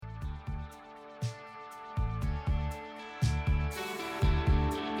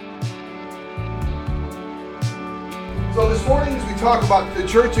this morning, as we talk about the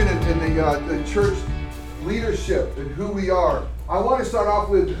church and the church leadership and who we are, I want to start off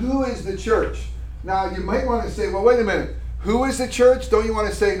with who is the church. Now, you might want to say, well, wait a minute. Who is the church? Don't you want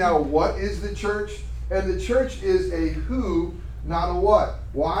to say now, what is the church? And the church is a who, not a what.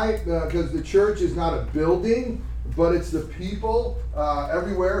 Why? Because the church is not a building, but it's the people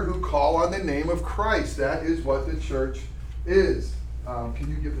everywhere who call on the name of Christ. That is what the church is. Can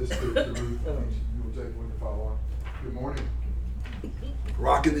you give this to Ruth? You will take one to follow on. Good morning.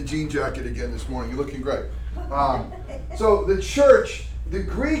 Rocking the jean jacket again this morning. You're looking great. So the church, the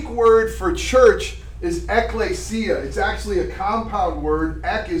Greek word for church is ekklesia. It's actually a compound word.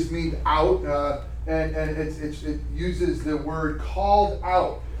 Ek is mean out, and it uses the word called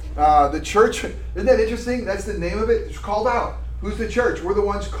out. The church, isn't that interesting? That's the name of it. It's called out. Who's the church? We're the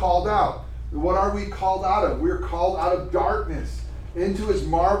ones called out. What are we called out of? We're called out of darkness into his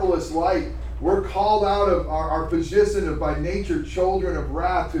marvelous light. We're called out of our position of by nature children of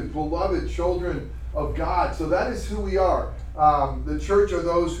wrath and beloved children of God. So that is who we are. The church are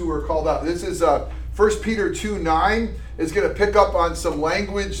those who are called out. This is 1 Peter 2:9 is going to pick up on some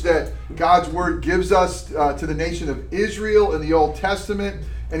language that God's word gives us to the nation of Israel in the Old Testament.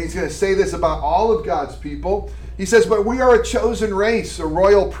 And he's going to say this about all of God's people. He says, but we are a chosen race, a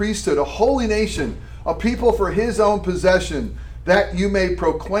royal priesthood, a holy nation, a people for his own possession, that you may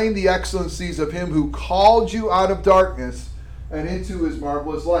proclaim the excellencies of him who called you out of darkness and into his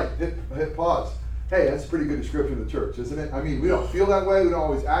marvelous light. Hit pause. Hey, that's a pretty good description of the church, isn't it? I mean, we don't feel that way. We don't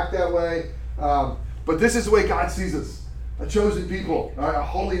always act that way. But this is the way God sees us. A chosen people, a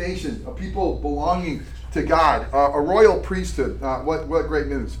holy nation, a people belonging to God, a royal priesthood. What great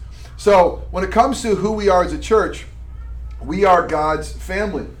news. So when it comes to who we are as a church, we are God's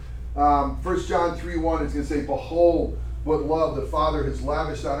family. 1 John 3:1 is going to say, behold, what love the Father has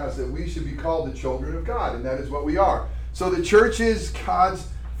lavished on us, that we should be called the children of God, and that is what we are. So the church is God's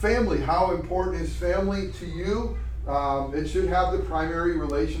family. How important is family to you? It should have the primary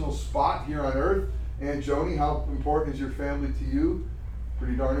relational spot here on earth. And Joni, how important is your family to you?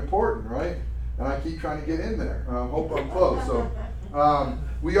 Pretty darn important, right? And I keep trying to get in there. Hope I'm close. So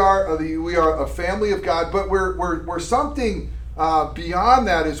we are a family of God, but we're something beyond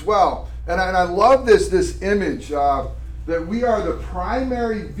that as well. And I love this image. That we are the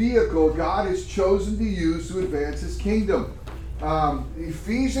primary vehicle God has chosen to use to advance his kingdom.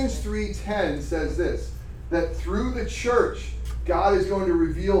 Ephesians 3:10 says this, that through the church, God is going to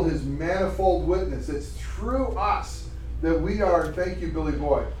reveal his manifold witness. It's through us that we are, thank you, Billy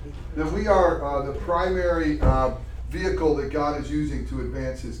Boy, that we are the primary vehicle that God is using to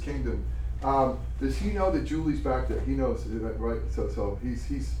advance his kingdom. Does he know that Julie's back there? He knows, right? So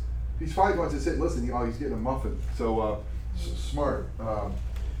he's probably wants to sit and listen. He's getting a muffin. So smart.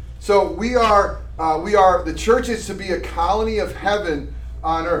 So we are the church is to be a colony of heaven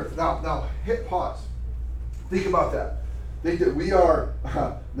on earth. Now hit pause. Think about that. Think that we are.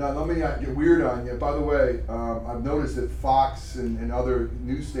 Now let me not get weird on you. By the way, I've noticed that Fox and other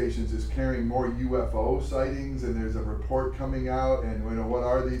news stations is carrying more UFO sightings, and there's a report coming out. And what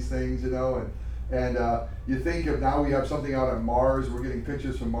are these things? And you think of now we have something out on Mars. We're getting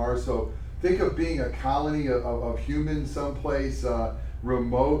pictures from Mars. So think of being a colony of humans someplace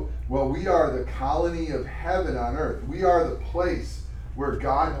remote. Well, we are the colony of heaven on earth. We are the place where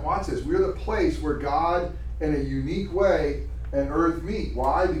God wants us. We're the place where God, in a unique way, and earth meet.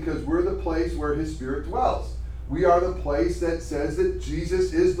 Why? Because we're the place where his Spirit dwells. We are the place that says that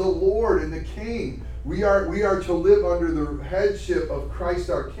Jesus is the Lord and the King. We are to live under the headship of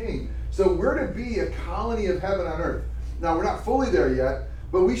Christ our King. So we're to be a colony of heaven on earth. Now, we're not fully there yet,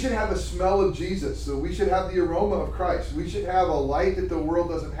 but we should have a smell of Jesus. So we should have the aroma of Christ. We should have a light that the world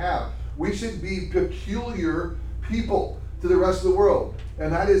doesn't have. We should be peculiar people to the rest of the world.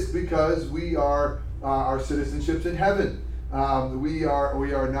 And that is because we are our citizenship's in heaven. We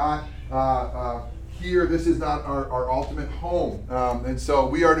are not here. This is not our ultimate home. And so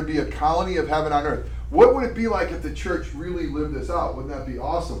we are to be a colony of heaven on earth. What would it be like if the church really lived this out? Wouldn't that be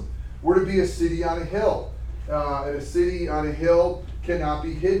awesome? We're to be a city on a hill. And a city on a hill cannot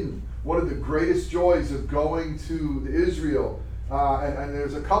be hidden. One of the greatest joys of going to Israel, and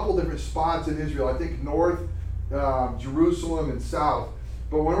there's a couple different spots in Israel. I think north, Jerusalem, and south.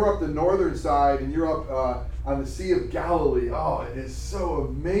 But when we're up the northern side and you're up on the Sea of Galilee, it is so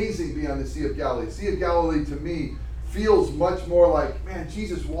amazing to be on the Sea of Galilee. The Sea of Galilee to me feels much more like, man,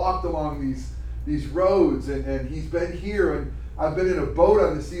 Jesus walked along these roads and he's been here, and I've been in a boat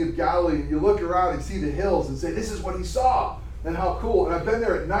on the Sea of Galilee, and you look around and see the hills and say, this is what he saw, and how cool. And I've been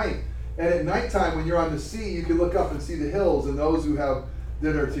there at night, and at nighttime when you're on the sea, you can look up and see the hills, and those who have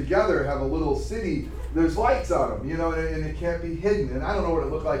that are together have a little city, there's lights on them, and it can't be hidden. And I don't know what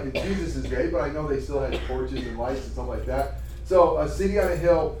it looked like in Jesus' day, but I know they still had torches and lights and stuff like that. So a city on a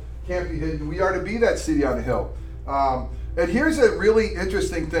hill can't be hidden. We are to be that city on a hill. And here's a really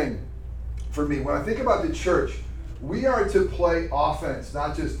interesting thing for me. When I think about the church, we are to play offense,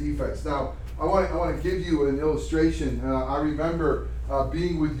 not just defense. Now, I want to give you an illustration. I remember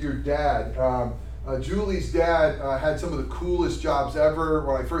being with your dad. Julie's dad had some of the coolest jobs ever.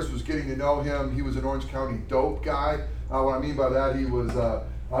 When I first was getting to know him, he was an Orange County dope guy. What I mean by that, he was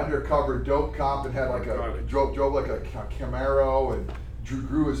undercover dope cop and had drove like a Camaro and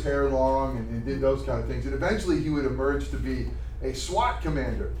grew his hair long and did those kind of things. And eventually he would emerge to be a SWAT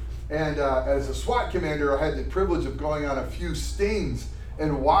commander. And as a SWAT commander, I had the privilege of going on a few stings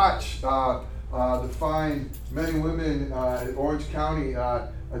and watch the fine men and women at Orange County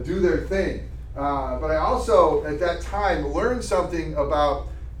do their thing. But I also, at that time, learned something about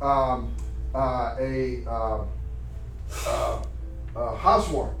a house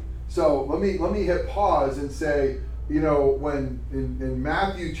warrant. So let me hit pause and say, when in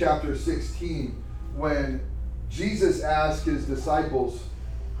Matthew chapter 16, when Jesus asked his disciples,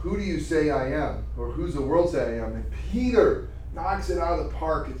 "Who do you say I am?" or "Who's the world say I am?" and Peter knocks it out of the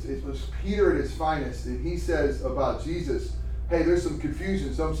park. It was Peter at his finest, and he says about Jesus, "Hey, there's some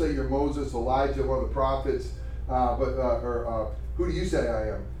confusion. Some say you're Moses, Elijah, one of the prophets, who do you say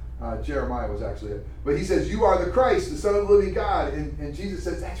I am?" Jeremiah was actually it. But he says, "You are the Christ, the Son of the living God." And Jesus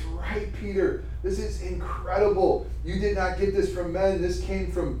says, "That's right, Peter. This is incredible. You did not get this from men. This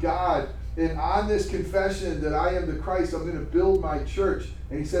came from God. And on this confession that I am the Christ, I'm going to build my church."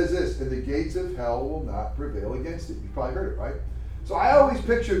 And he says this, "And the gates of hell will not prevail against it." You probably heard it, right? So I always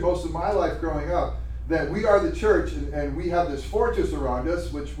pictured most of my life growing up that we are the church and we have this fortress around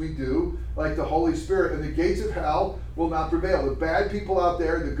us, which we do, like the Holy Spirit, and the gates of hell will not prevail. The bad people out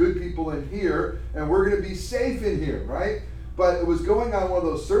there, the good people in here, and we're going to be safe in here, right? But it was going on one of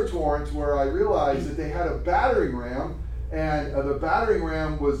those search warrants where I realized that they had a battering ram, and the battering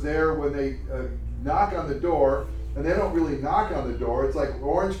ram was there when they knock on the door, and they don't really knock on the door. It's like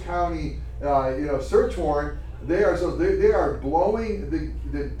Orange County, search warrant. They are blowing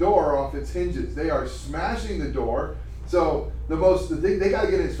the door off its hinges. They are smashing the door. So they got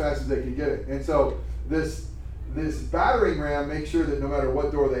to get it as fast as they can get it. And so this battering ram makes sure that no matter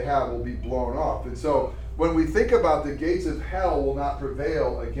what door they have will be blown off. And so when we think about the gates of hell will not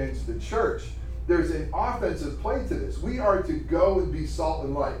prevail against the church, there's an offensive play to this. We are to go and be salt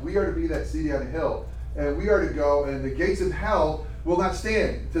and light. We are to be that city on a hill. And we are to go, and the gates of hell will not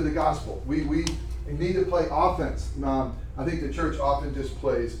stand to the gospel. We need to play offense. I think the church often just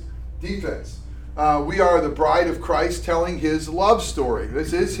plays defense. We are the bride of Christ telling his love story.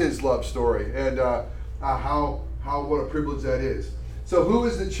 This is his love story, and what a privilege that is. So who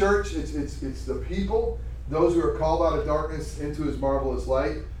is the church? It's the people, those who are called out of darkness into his marvelous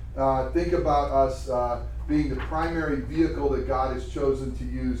light. Think about us being the primary vehicle that God has chosen to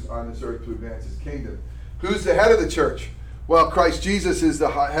use on this earth to advance his kingdom. Who's the head of the church? Well, Christ Jesus is the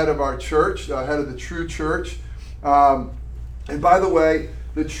head of our church, head of the true church. And by the way,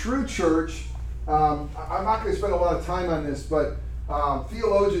 the true church, I'm not going to spend a lot of time on this, but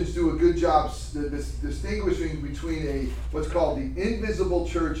theologians do a good job distinguishing between what's called the invisible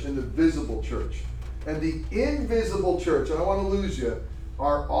church and the visible church. And the invisible church, I don't want to lose you,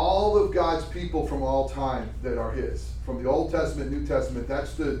 are all of God's people from all time that are his. From the Old Testament, New Testament,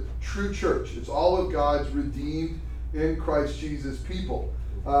 that's the true church. It's all of God's redeemed in Christ Jesus people.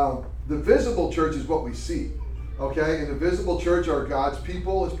 The visible church is what we see. Okay, and the visible church are God's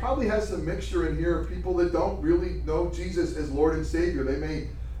people. It probably has some mixture in here of people that don't really know Jesus as Lord and Savior. They may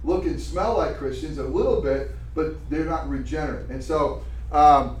look and smell like Christians a little bit, but they're not regenerate. And so,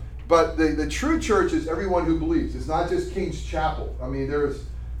 but the true church is everyone who believes. It's not just King's Chapel. I mean,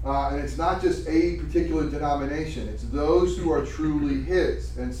 and it's not just a particular denomination. It's those who are truly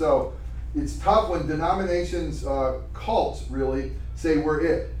his. And so, it's tough when denominations, cults really say we're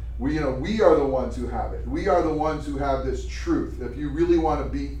it. We are the ones who have it. We are the ones who have this truth. If you really want to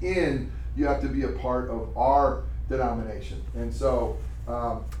be in, you have to be a part of our denomination. And so,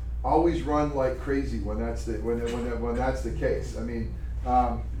 always run like crazy when that's the case. I mean,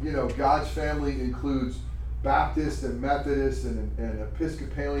 God's family includes Baptists and Methodists and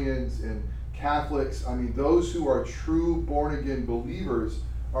Episcopalians and Catholics. I mean, those who are true born-again believers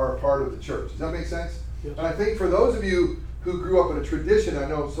are a part of the church. Does that make sense? Yes. And I think for those of you who grew up in a tradition, I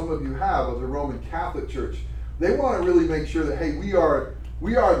know some of you have, of the Roman Catholic Church, they want to really make sure that, hey, we are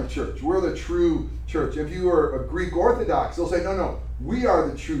the church. We're the true church. If you are a Greek Orthodox, they'll say, no, we are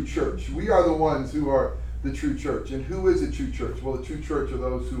the true church. We are the ones who are the true church. And who is the true church? Well, the true church are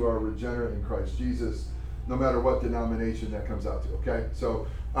those who are regenerate in Christ Jesus, no matter what denomination that comes out to, okay? So,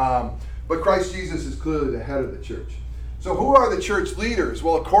 but Christ Jesus is clearly the head of the church. So who are the church leaders?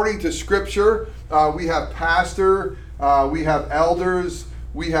 Well, according to Scripture, we have pastor, we have elders,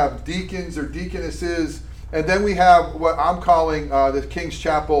 we have deacons or deaconesses, and then we have what I'm calling the King's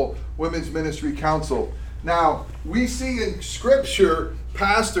Chapel Women's Ministry Council. Now, we see in Scripture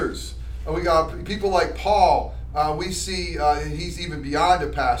pastors. We got people like Paul. We see he's even beyond a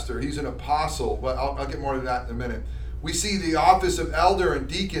pastor. He's an apostle, but I'll get more to that in a minute. We see the office of elder and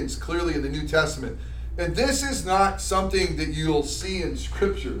deacons clearly in the New Testament. And this is not something that you'll see in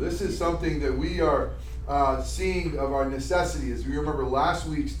Scripture. This is something that we are seeing of our necessity. As we remember last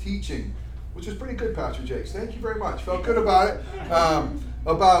week's teaching, which was pretty good, Pastor Jakes. Thank you very much. Felt good about it.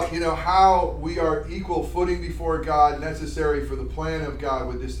 About how we are equal footing before God, necessary for the plan of God,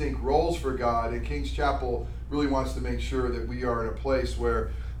 with distinct roles for God. And King's Chapel really wants to make sure that we are in a place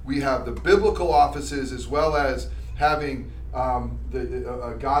where we have the biblical offices as well as having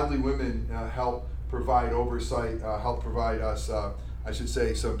the godly women help provide oversight, help provide us, I should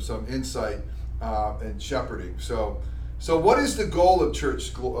say, some insight and shepherding. So what is the goal of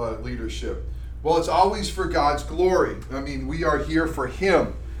church leadership? Well, it's always for God's glory. I mean, we are here for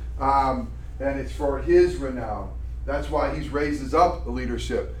Him, and it's for His renown. That's why He raises up the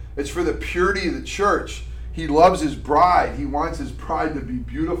leadership. It's for the purity of the church. He loves His bride. He wants His bride to be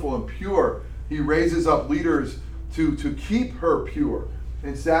beautiful and pure. He raises up leaders to keep her pure.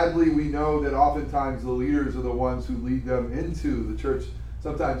 And sadly, we know that oftentimes the leaders are the ones who lead them into the church,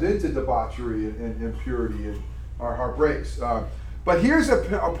 sometimes into debauchery and impurity and our heart breaks. But here's a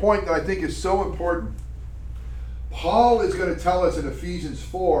point that I think is so important. Paul is going to tell us in Ephesians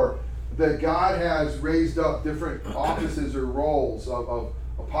 4 that God has raised up different offices or roles of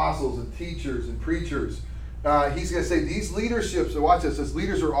apostles and teachers and preachers. He's going to say these leaderships, so watch this, these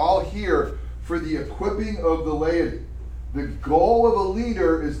leaders are all here for the equipping of the laity. The goal of a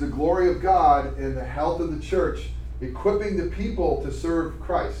leader is the glory of God and the health of the church, equipping the people to serve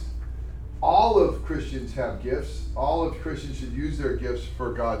Christ. All of Christians have gifts. All of Christians should use their gifts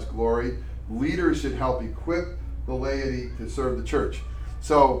for God's glory. Leaders should help equip the laity to serve the church.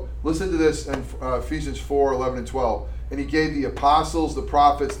 So listen to this in Ephesians 4, 11 and 12. And He gave the apostles, the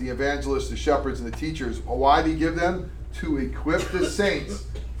prophets, the evangelists, the shepherds, and the teachers. Why did He give them? To equip the saints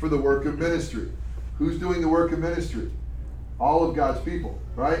for the work of ministry. Who's doing the work of ministry? All of God's people,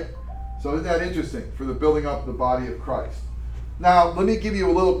 right? So isn't that interesting? For the building up the body of Christ. Now, let me give you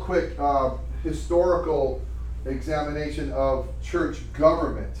a little quick historical examination of church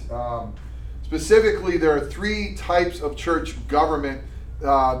government. Specifically, there are three types of church government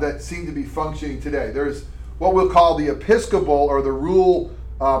that seem to be functioning today. There's what we'll call the episcopal, or the rule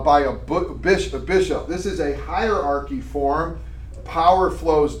by a bishop. This is a hierarchy form. Power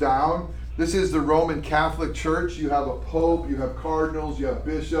flows down. This is the Roman Catholic Church. You have a pope, you have cardinals, you have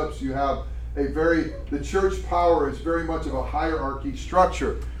bishops, you have the church power is very much of a hierarchy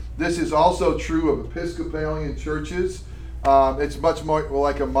structure. This is also true of Episcopalian churches. It's much more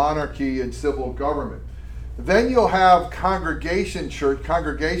like a monarchy and civil government. Then you'll have congregational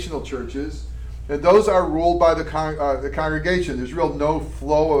churches, and those are ruled by the congregation. There's no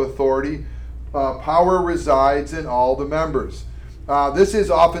flow of authority. Power resides in all the members. This is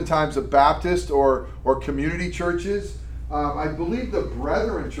oftentimes a Baptist or community churches. I believe the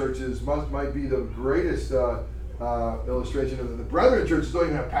Brethren churches might be the greatest illustration of it. The Brethren churches don't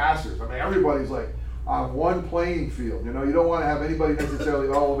even have pastors. I mean, everybody's like on one playing field. You don't want to have anybody necessarily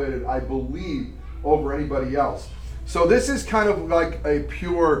elevated, I believe, over anybody else. So this is kind of like a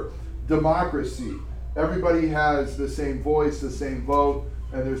pure democracy. Everybody has the same voice, the same vote,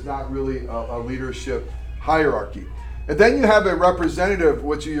 and there's not really a leadership hierarchy. And then you have a representative,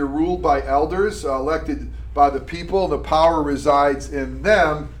 which you're ruled by elders, elected by the people. The power resides in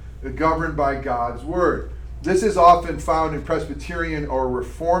them, governed by God's word. This is often found in Presbyterian or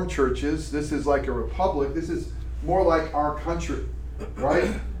Reformed churches. This is like a republic. This is more like our country,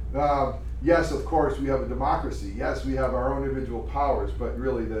 right? Yes, of course, we have a democracy. Yes, we have our own individual powers, but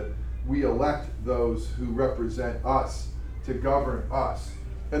really we elect those who represent us to govern us.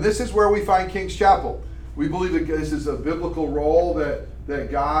 And this is where we find King's Chapel. We believe that this is a biblical role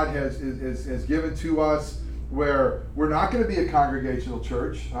that God has given to us, where we're not going to be a congregational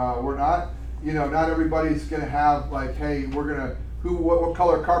church. We're not, not everybody's going to have like, hey, we're going to, what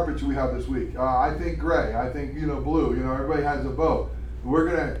color carpet should we have this week? I think gray. I think, blue. Everybody has a vote. We're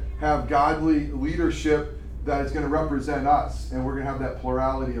going to have godly leadership that is going to represent us, and we're going to have that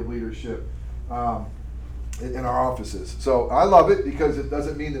plurality of leadership in our offices. So I love it because it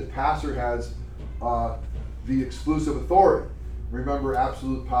doesn't mean that pastor has the exclusive authority. Remember,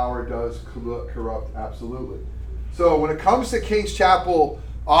 absolute power does corrupt absolutely. So when it comes to King's Chapel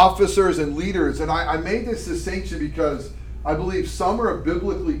officers and leaders, and I made this distinction because I believe some are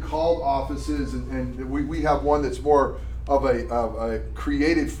biblically called offices, and we have one that's more of a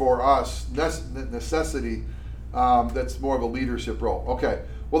created for us necessity, that's more of a leadership role. Okay,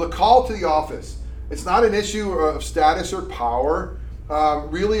 well, the call to the office, it's not an issue of status or power.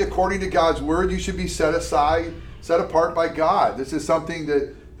 Really, according to God's word, you should be set apart by God. This is something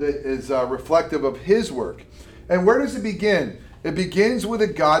that is reflective of His work. And where does it begin? It begins with a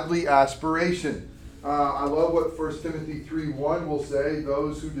godly aspiration. I love what 1 Timothy 3:1 will say.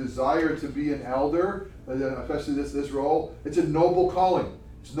 Those who desire to be an elder, especially this role, it's a noble calling.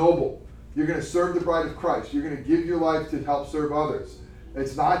 It's noble. You're going to serve the bride of Christ. You're going to give your life to help serve others.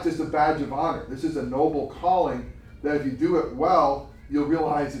 It's not just a badge of honor. This is a noble calling that if you do it well, you'll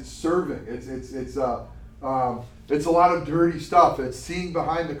realize it's serving. It's a lot of dirty stuff. It's seeing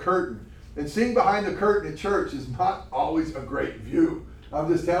behind the curtain. And seeing behind the curtain at church is not always a great view.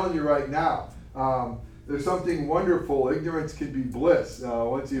 I'm just telling you right now. There's something wonderful. Ignorance can be bliss.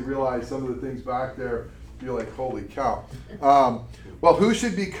 Once you realize some of the things back there, you're like, holy cow. Well, who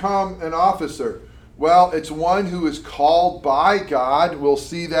should become an officer? Well, it's one who is called by God. We'll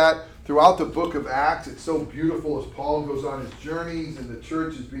see that throughout the book of Acts. It's so beautiful as Paul goes on his journeys and the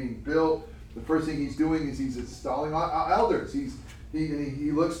church is being built. The first thing he's doing is he's installing elders.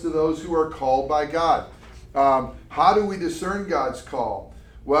 He looks to those who are called by God. How do we discern God's call?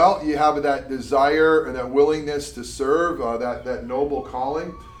 Well, you have that desire and that willingness to serve, that noble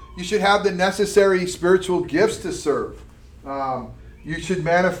calling. You should have the necessary spiritual gifts to serve. You should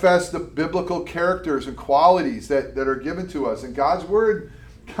manifest the biblical characters and qualities that are given to us. And God's word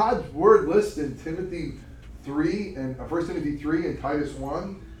lists in Timothy 3 and 1 Timothy 3 and Titus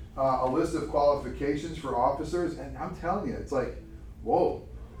 1 a list of qualifications for officers. And I'm telling you, it's like, whoa,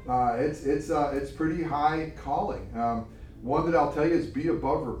 it's pretty high calling. One that I'll tell you is be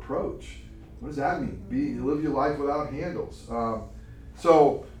above reproach. What does that mean? Live your life without handles.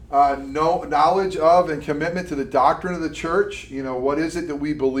 No knowledge of and commitment to the doctrine of the church. What is it that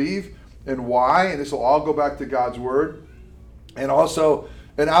we believe and why? And this will all go back to God's word. And also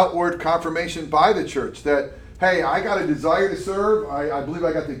an outward confirmation by the church that, hey, I got a desire to serve. I believe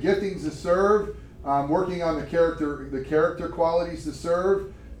I got the giftings to serve. I'm working on the character qualities to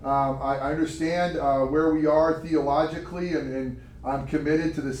serve. I understand where we are theologically, and I'm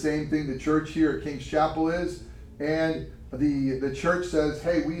committed to the same thing the church here at King's Chapel is. And the church says,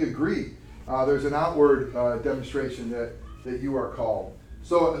 hey, we agree. There's an outward demonstration that you are called.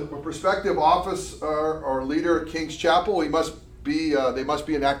 So a prospective office or leader at King's Chapel, they must be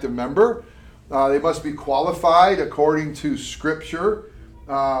an active member. They must be qualified according to Scripture.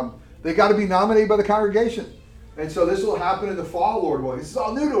 They got to be nominated by the congregation. And so this will happen in the fall, Lord willing. This is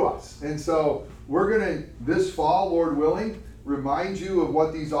all new to us. And so we're going to, this fall, Lord willing, remind you of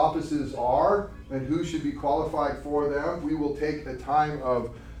what these offices are and who should be qualified for them. We will take a time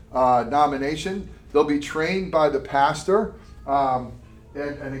of nomination. They'll be trained by the pastor. And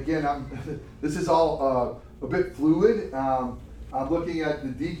again, this is all a bit fluid. I'm looking at the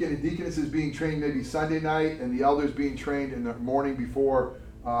deacon and deaconesses being trained maybe Sunday night, and the elders being trained in the morning before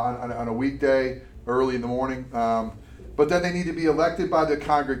on a weekday, early in the morning. But then they need to be elected by the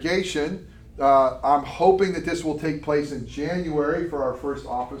congregation. I'm hoping that this will take place in January for our first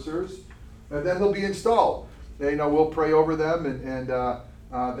officers, and then they'll be installed. We'll pray over them, and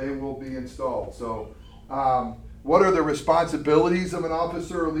they will be installed. So what are the responsibilities of an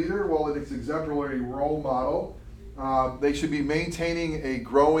officer or leader? Well, it's exemplary role model. They should be maintaining a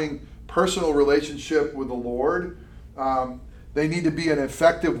growing personal relationship with the Lord. They need to be an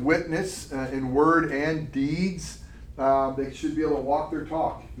effective witness in word and deeds. They should be able to walk their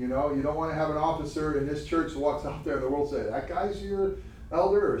talk. You don't want to have an officer in this church who walks out there and the world says, that guy's your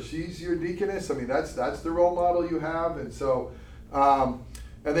elder or she's your deaconess. I mean, that's the role model you have. And so,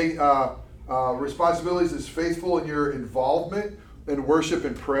 responsibilities is faithful in your involvement in worship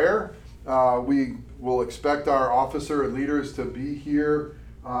and prayer. We will expect our officer and leaders to be here,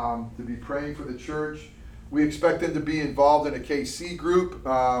 to be praying for the church. We expect them to be involved in a KC group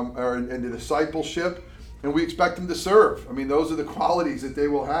or in the discipleship, and we expect them to serve. I mean, those are the qualities that they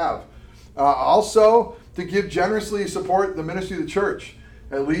will have. Also, to give generously support the ministry of the church,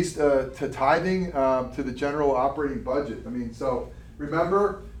 at least to tithing to the general operating budget. I mean, so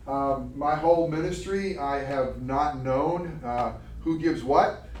remember, my whole ministry, I have not known who gives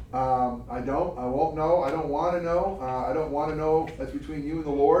what. I won't know. I don't want to know. I don't want to know. That's between you and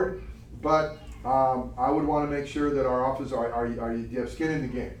the Lord. But I would want to make sure that our officers do you have skin in the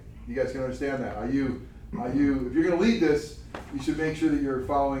game? You guys can understand that. Are you If you're going to lead this, you should make sure that you're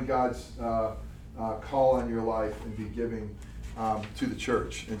following God's call on your life and be giving to the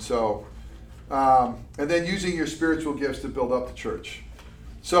church. And so, and then using your spiritual gifts to build up the church.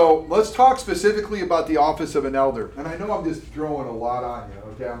 So let's talk specifically about the office of an elder. And I know I'm just throwing a lot on you,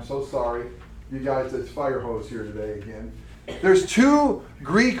 okay? I'm so sorry. You guys, it's fire hose here today again. There's two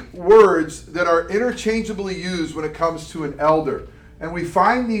Greek words that are interchangeably used when it comes to an elder. And we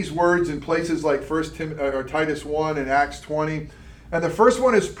find these words in places like Titus 1 and Acts 20. And the first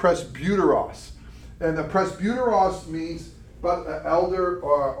one is presbyteros. And the presbyteros means elder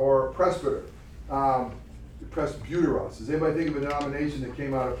or presbyter. Presbyteros. Does anybody think of a denomination that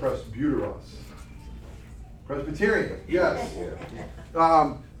came out of presbyteros? Presbyterian, yes.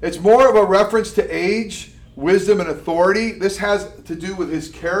 It's more of a reference to age, wisdom, and authority. This has to do with his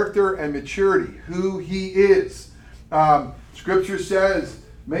character and maturity, who he is. Scripture says,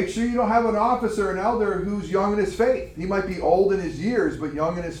 make sure you don't have an officer, an elder, who's young in his faith. He might be old in his years, but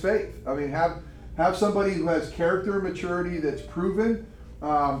young in his faith. I mean, have somebody who has character and maturity that's proven.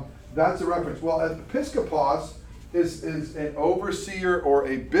 That's a reference. Well, episkopos is an overseer or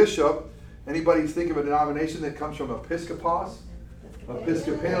a bishop. Anybody think of a denomination that comes from episkopos?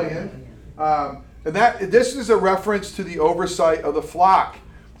 Episcopalian. And this is a reference to the oversight of the flock.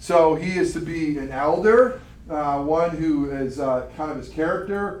 So he is to be an elder, one who is kind of his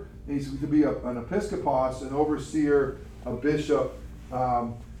character. He's to be an episkopos, an overseer, a bishop,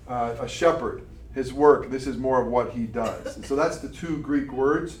 a shepherd. His work, this is more of what he does. And so that's the two Greek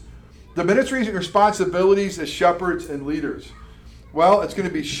words. The ministry's responsibilities as shepherds and leaders. Well, it's going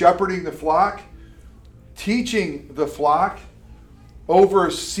to be shepherding the flock, teaching the flock,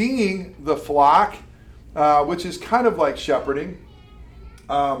 overseeing the flock, which is kind of like shepherding,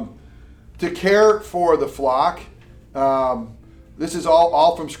 to care for the flock. This is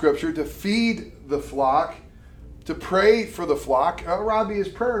all from Scripture. To feed the flock, to pray for the flock. Robbie, is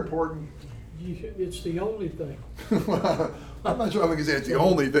prayer important? It's the only thing. I'm not sure I'm going to say it's the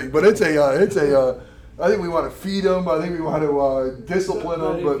only thing, but I think we want to feed them. I think we want to discipline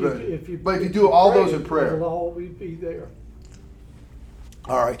them. But if you do all those in prayer, it'll always be there.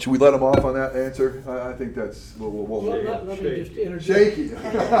 All right, should we let them off on that answer? I think that's we'll let me just interject. Shaky.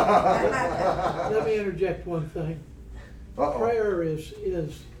 Let me interject one thing. Uh-oh. Prayer is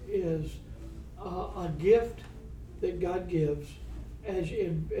a gift that God gives and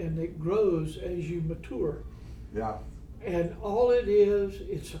it grows as you mature. Yeah. And all it is,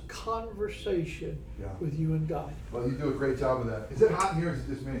 it's a conversation with you and God. Well, you do a great job of that. Is it hot in here or is it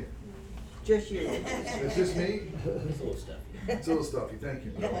just me? Just you. It's just me? It's a little stuffy. It's a little stuffy. Thank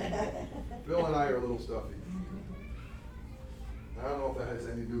you, Bill. Bill and I are a little stuffy. I don't know if that has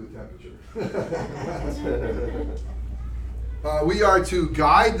anything to do with temperature. We are to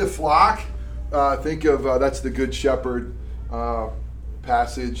guide the flock. Think of, that's the Good Shepherd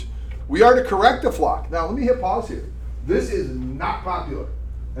passage. We are to correct the flock. Now, let me hit pause here. This is not popular,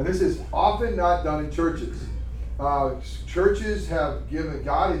 and this is often not done in churches. Churches have given,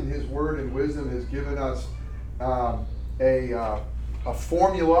 God in His Word and wisdom has given us a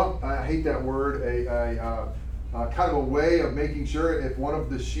formula. I hate that word. A kind of a way of making sure if one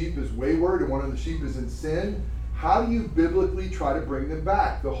of the sheep is wayward and one of the sheep is in sin, how do you biblically try to bring them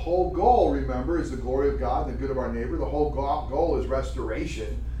back? The whole goal, remember, is the glory of God and the good of our neighbor. The whole goal is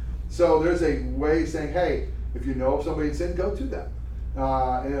restoration. So there's a way of saying, hey, if you know of somebody in sin, go to them.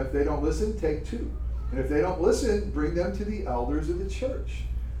 And if they don't listen, take two. And if they don't listen, bring them to the elders of the church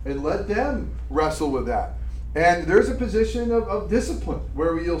and let them wrestle with that. And there's a position of discipline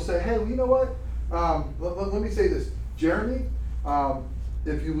where you'll say, hey, well, you know what? Let me say this. Jeremy,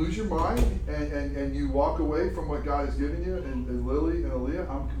 if you lose your mind and you walk away from what God has given you, and Lily and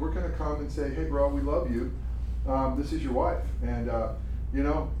Aaliyah, we're going to come and say, hey, bro, we love you. This is your wife. And,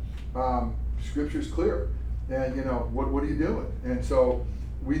 Scripture's clear. And, what are you doing? And so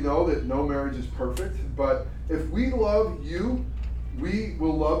we know that no marriage is perfect, but if we love you, we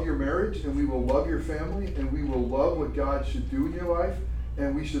will love your marriage, and we will love your family, and we will love what God should do in your life,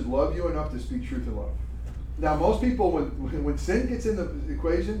 and we should love you enough to speak truth and love. Now, most people, when sin gets in the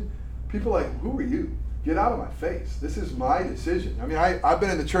equation, people are like, who are you? Get out of my face. This is my decision. I mean, I've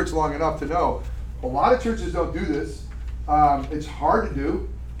been in the church long enough to know a lot of churches don't do this. It's hard to do.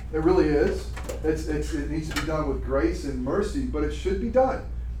 It really is. It needs to be done with grace and mercy, but it should be done.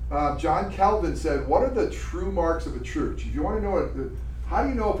 John Calvin said, what are the true marks of a church? If you want to know, how do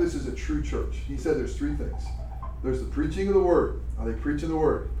you know if this is a true church? He said there's three things. There's the preaching of the word. Are they preaching the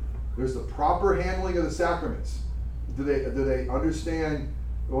word? There's the proper handling of the sacraments. Do they understand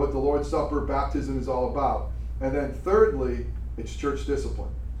what the Lord's Supper, baptism is all about? And then thirdly, it's church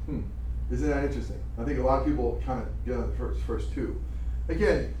discipline. Isn't that interesting? I think a lot of people kind of get on the first two.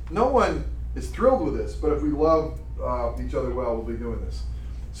 Again, no one is thrilled with this, but if we love each other well, we'll be doing this.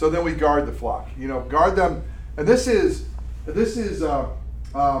 So then we guard the flock. Guard them, and this is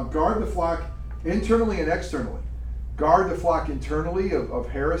guard the flock internally and externally. Guard the flock internally of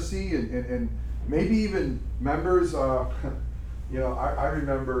heresy and maybe even members. I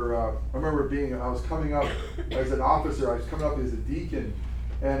remember I was coming up as an officer. I was coming up as a deacon,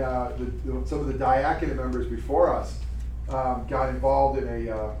 and some of the diaconate members before us got involved in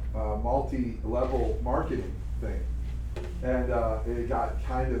a multi-level marketing thing, and it got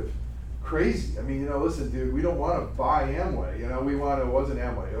kind of crazy. I mean, listen, dude, we don't want to buy Amway. It wasn't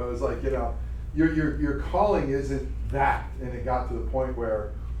Amway. It was like, your calling isn't that, and it got to the point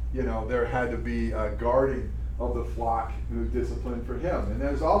where, there had to be guarding of the flock who disciplined for him, and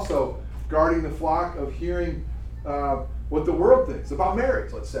there's also guarding the flock of hearing what the world thinks about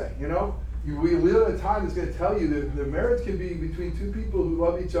marriage. Let's say, we live in a time that's going to tell you that marriage can be between two people who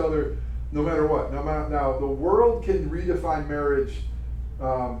love each other no matter what. Now, the world can redefine marriage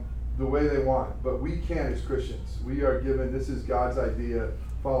the way they want, but we can't as Christians. We are given, this is God's idea,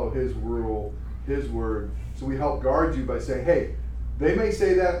 follow His rule, His word. So we help guard you by saying, hey, they may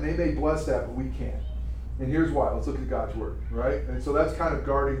say that and they may bless that, but we can't. And here's why. Let's look at God's word, right? And so that's kind of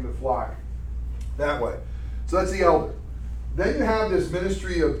guarding the flock that way. So that's the elder. Then you have this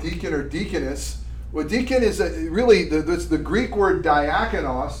ministry of deacon or deaconess. Well, deacon is the Greek word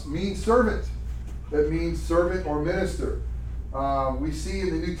diakonos means servant. That means servant or minister. We see in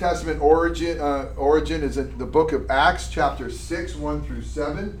the New Testament origin is in the book of Acts, chapter 6, 1 through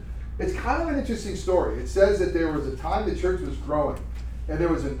 7. It's kind of an interesting story. It says that there was a time the church was growing, and there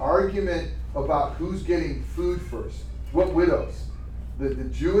was an argument about who's getting food first. What widows? The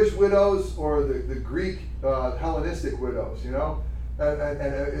Jewish widows or the Greek Hellenistic widows,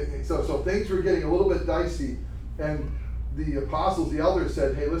 And so things were getting a little bit dicey, and the apostles, the elders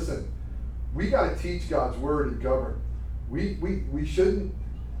said, hey, listen, we got to teach God's word and govern. We shouldn't,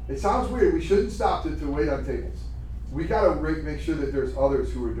 it sounds weird, we shouldn't stop to wait on tables. We got to make sure that there's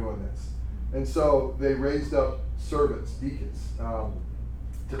others who are doing this. And so they raised up servants, deacons,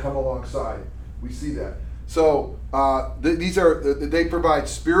 to come alongside. We see that. So they provide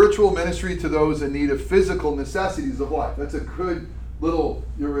spiritual ministry to those in need of physical necessities of life. That's a good little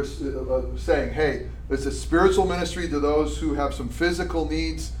saying. Hey, it's a spiritual ministry to those who have some physical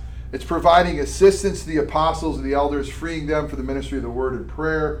needs. It's providing assistance to the apostles and the elders, freeing them for the ministry of the word and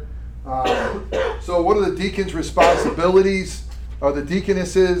prayer. So what are the deacons' responsibilities? The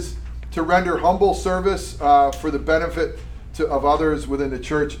deaconesses to render humble service for the benefit of others within the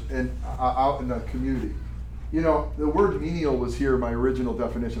church and out in the community. The word menial was here in my original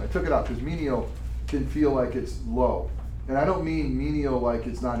definition. I took it out because menial can feel like it's low. And I don't mean menial like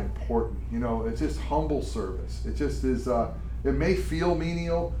it's not important. It's just humble service. It just is, it may feel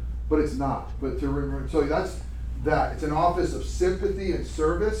menial, but it's not. But to remember, so that's that. It's an office of sympathy and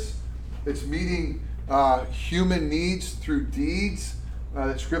service. It's meeting human needs through deeds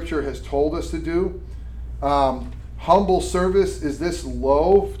that Scripture has told us to do. Humble service, is this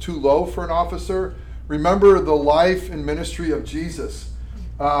too low for an officer? Remember the life and ministry of Jesus.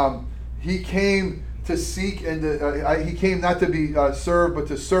 He came to seek and he came not to be served, but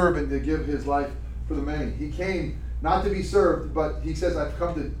to serve and to give his life for the many. He came not to be served, but he says, I've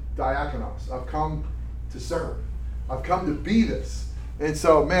come to diakonos. I've come to serve. I've come to be this. And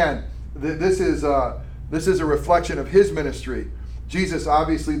so, man, this is a reflection of his ministry. Jesus,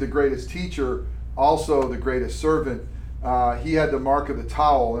 obviously the greatest teacher, also the greatest servant. He had the mark of the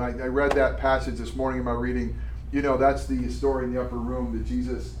towel, and I read that passage this morning in my reading. That's the story in the upper room that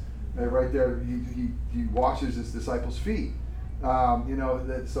Jesus, right there, he washes his disciples' feet.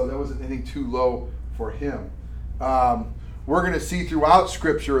 So that wasn't anything too low for him. We're going to see throughout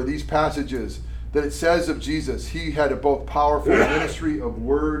Scripture, these passages, that it says of Jesus, he had a both powerful ministry of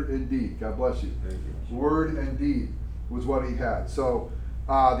word and deed. God bless you. Thank you. Word and deed was what he had. So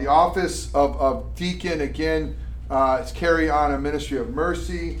the office of deacon, again, is carry on a ministry of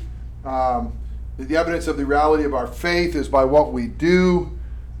mercy. The evidence of the reality of our faith is by what we do.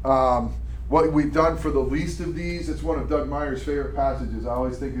 What we've done for the least of these. It's one of Doug Meyer's favorite passages. I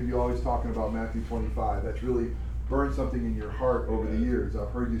always think of you always talking about Matthew 25. That's really burned something in your heart over the years. I've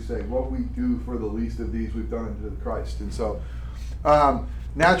heard you say, what we do for the least of these, we've done unto Christ. And so,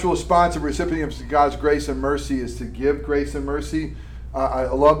 natural response of recipients of God's grace and mercy is to give grace and mercy. I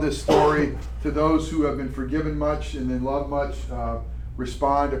love this story. To those who have been forgiven much and then love much,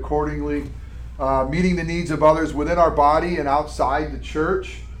 respond accordingly. Meeting the needs of others within our body and outside the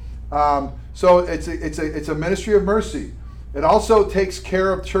church. So it's a ministry of mercy. It also takes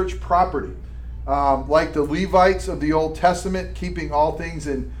care of church property. Like the Levites of the Old Testament, keeping all things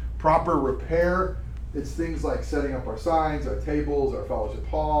in proper repair. It's things like setting up our signs, our tables, our fellowship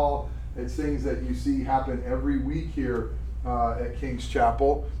hall. It's things that you see happen every week here at King's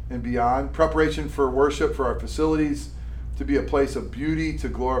Chapel and beyond. Preparation for worship for our facilities, to be a place of beauty, to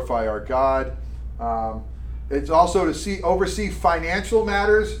glorify our God. It's also to oversee financial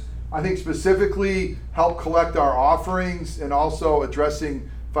matters. I think specifically help collect our offerings and also addressing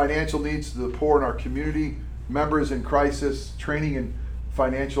financial needs to the poor in our community, members in crisis, training in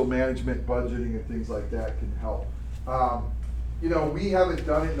financial management, budgeting, and things like that can help. We haven't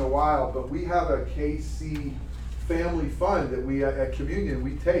done it in a while, but we have a KC family fund that we at Communion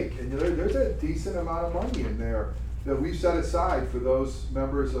we take, and there's a decent amount of money in there that we've set aside for those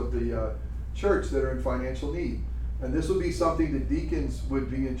members of the church that are in financial need. And this would be something that deacons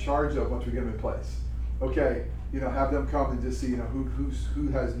would be in charge of once we get them in place. Okay, have them come and just see, who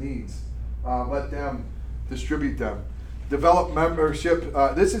has needs. Let them distribute them. Develop membership.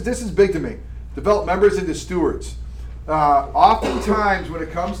 This is big to me. Develop members into stewards. Oftentimes, when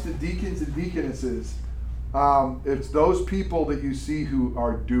it comes to deacons and deaconesses, it's those people that you see who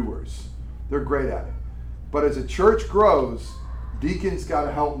are doers. They're great at it. But as a church grows, deacons got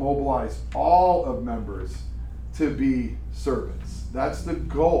to help mobilize all of members to be servants. That's the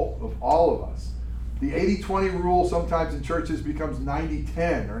goal of all of us. The 80-20 rule sometimes in churches becomes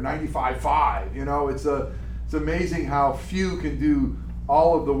 90-10 or 95-5. It's amazing how few can do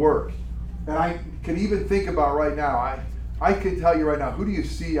all of the work. And I can even think about right now, I can tell you right now, who do you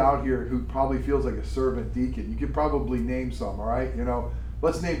see out here who probably feels like a servant deacon? You could probably name some, all right?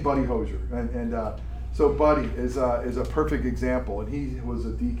 Let's name Buddy Hosier. So Buddy is a perfect example, and he was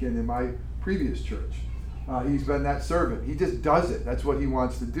a deacon in my previous church. He's been that servant. He just does it. That's what he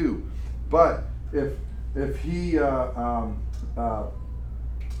wants to do. But if he,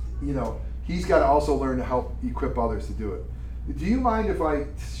 he's got to also learn to help equip others to do it. Do you mind if I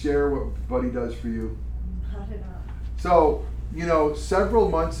share what Buddy does for you? Not at all. So, several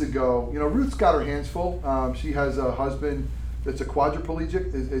months ago, Ruth's got her hands full. She has a husband that's a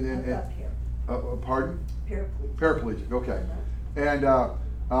quadriplegic. Pardon? Paraplegic. Okay.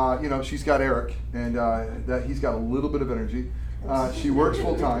 And she's got Eric, and that he's got a little bit of energy. She works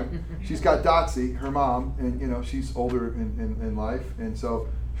full time. She's got Dotsie, her mom, and she's older in life, and so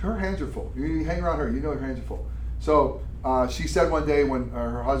her hands are full. You hang around her, her hands are full. So she said one day when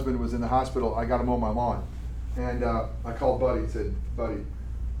her husband was in the hospital, I got to mow my lawn. And I called Buddy and said, Buddy,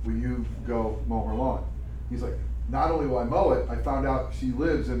 will you go mow her lawn? He's like, not only will I mow it, I found out she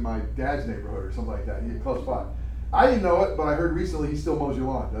lives in my dad's neighborhood or something like that. He's close by. I didn't know it, but I heard recently he still mows your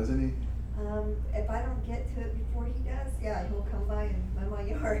lawn, doesn't he? If I don't get to it before he does, yeah, he'll come by and mow my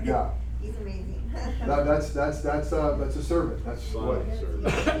yard. Yeah. He's amazing. That's a servant. That's what?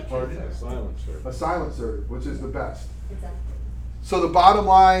 A silent servant. A silent servant, which is the best. Exactly. So the bottom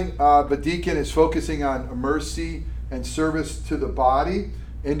line, the deacon is focusing on mercy and service to the body,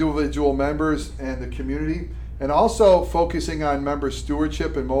 individual members, and the community, and also focusing on member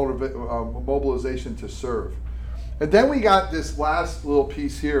stewardship and mobilization to serve. And then we got this last little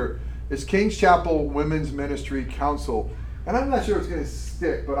piece here. It's King's Chapel Women's Ministry Council. And I'm not sure it's going to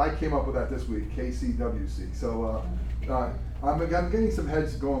stick, but I came up with that this week, KCWC. So I'm getting some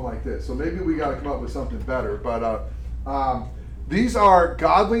heads going like this. So maybe we got to come up with something better. But these are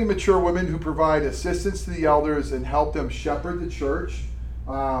godly, mature women who provide assistance to the elders and help them shepherd the church.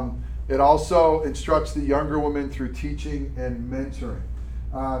 It also instructs the younger women through teaching and mentoring.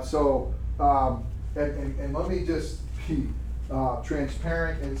 And let me just be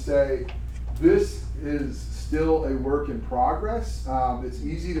transparent and say this is still a work in progress. It's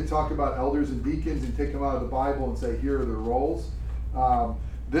easy to talk about elders and deacons and take them out of the Bible and say, here are their roles.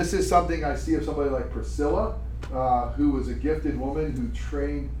 This is something I see of somebody like Priscilla, who was a gifted woman who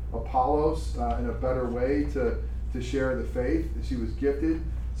trained Apollos in a better way to share the faith. She was gifted.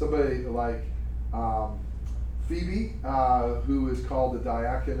 Somebody like Phoebe, who is called the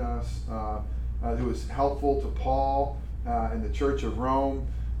diakonos, who was helpful to Paul in the Church of Rome.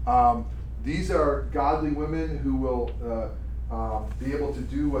 These are godly women who will be able to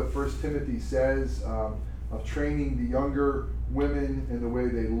do what 1 Timothy says, of training the younger women in the way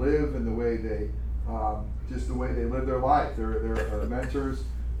they live and the way they just the way they live their life. They're mentors.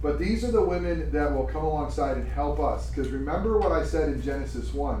 But these are the women that will come alongside and help us. Because remember what I said in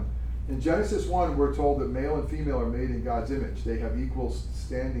Genesis 1. In Genesis 1, we're told that male and female are made in God's image. They have equal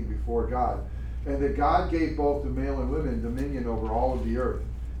standing before God. And that God gave both the male and women dominion over all of the earth.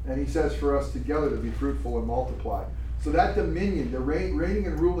 And he says for us together to be fruitful and multiply. So that dominion, the reigning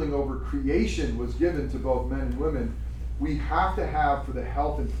and ruling over creation was given to both men and women. we have to have, for the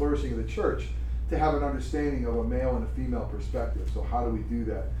health and flourishing of the church, to have an understanding of a male and a female perspective. So how do we do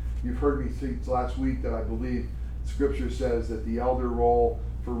that? You've heard me speak last week that I believe Scripture says that the elder role,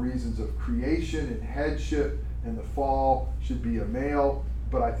 for reasons of creation and headship and the fall, should be a male.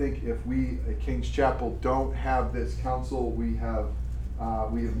 But I think if we at King's Chapel don't have this council, we have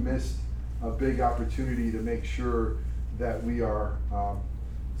missed a big opportunity to make sure that we are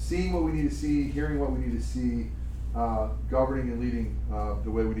seeing what we need to see, hearing what we need to see, governing and leading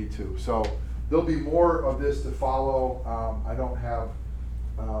the way we need to. So there'll be more of this to follow. I don't have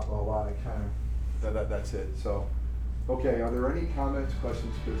a lot of that's it. So, okay, are there any comments,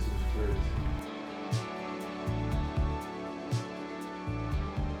 questions, criticisms, queries?